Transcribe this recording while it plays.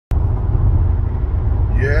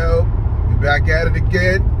Back at it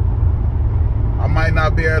again. I might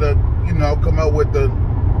not be able to, you know, come up with the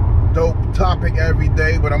dope topic every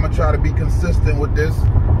day, but I'm gonna try to be consistent with this,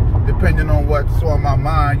 depending on what's on my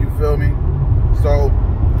mind, you feel me? So,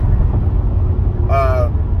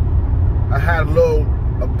 I had a little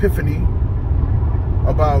epiphany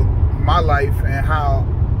about my life and how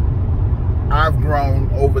I've grown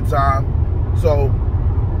over time. So,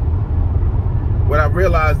 what I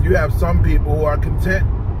realized, you have some people who are content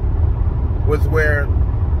with where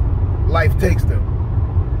life takes them.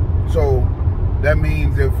 So that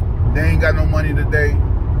means if they ain't got no money today,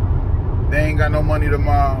 they ain't got no money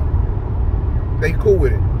tomorrow, they cool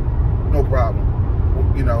with it, no problem.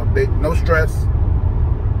 You know, they no stress,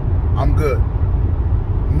 I'm good.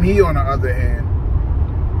 Me, on the other hand,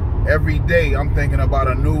 every day I'm thinking about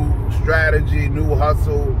a new strategy, new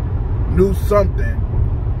hustle, new something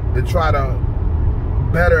to try to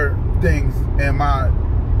better things in my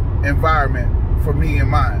environment for me and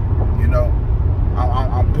mine. You know,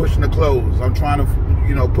 I'm pushing the clothes. I'm trying to,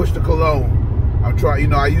 you know, push the cologne. I'm trying, you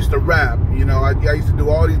know, I used to rap. You know, I used to do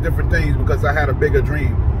all these different things because I had a bigger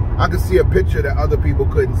dream. I could see a picture that other people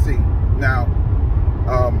couldn't see. Now,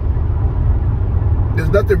 there's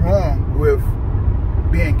nothing wrong with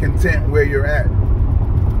being content where you're at.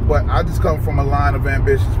 But I just come from a line of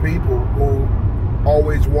ambitious people who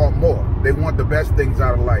always want more. They want the best things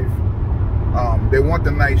out of life. They want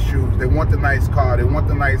the nice shoes, they want the nice car, they want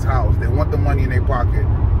the nice house, they want the money in their pocket.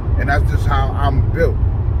 And that's just how I'm built.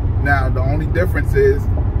 Now, the only difference is,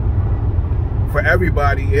 for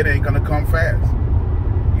everybody, it ain't gonna come fast.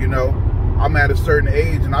 You know, I'm at a certain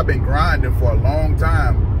age and I've been grinding for a long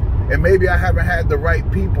time. And maybe I haven't had the right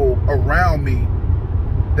people around me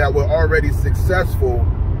that were already successful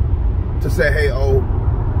to say, hey, oh,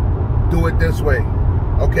 do it this way.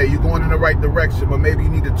 Okay, you're going in the right direction, but maybe you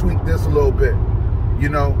need to tweak this a little bit. You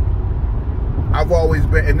know, I've always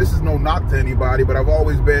been, and this is no knock to anybody, but I've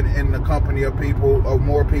always been in the company of people, of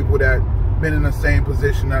more people that been in the same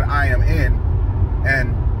position that I am in.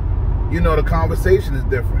 And, you know, the conversation is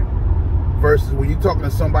different. Versus when you're talking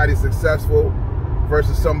to somebody successful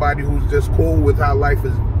versus somebody who's just cool with how life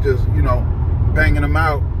is just, you know, banging them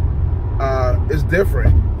out, it's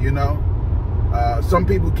different, you know. Some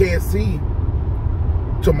people can't see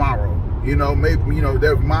tomorrow, you know, maybe, you know,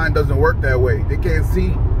 their mind doesn't work that way. They can't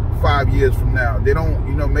see 5 years from now. They don't,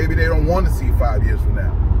 you know, maybe they don't want to see 5 years from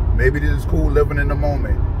now. Maybe they're just cool living in the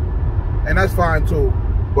moment, and that's fine too.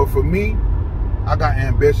 But for me, I got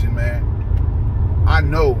ambition, man. I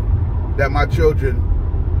know that my children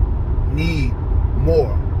need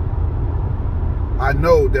more. I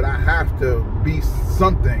know that I have to be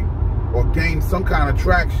something or gain some kind of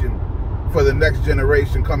traction for the next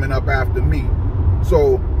generation coming up after me.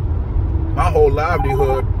 So my whole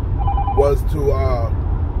livelihood was to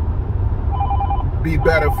be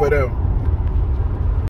better for them.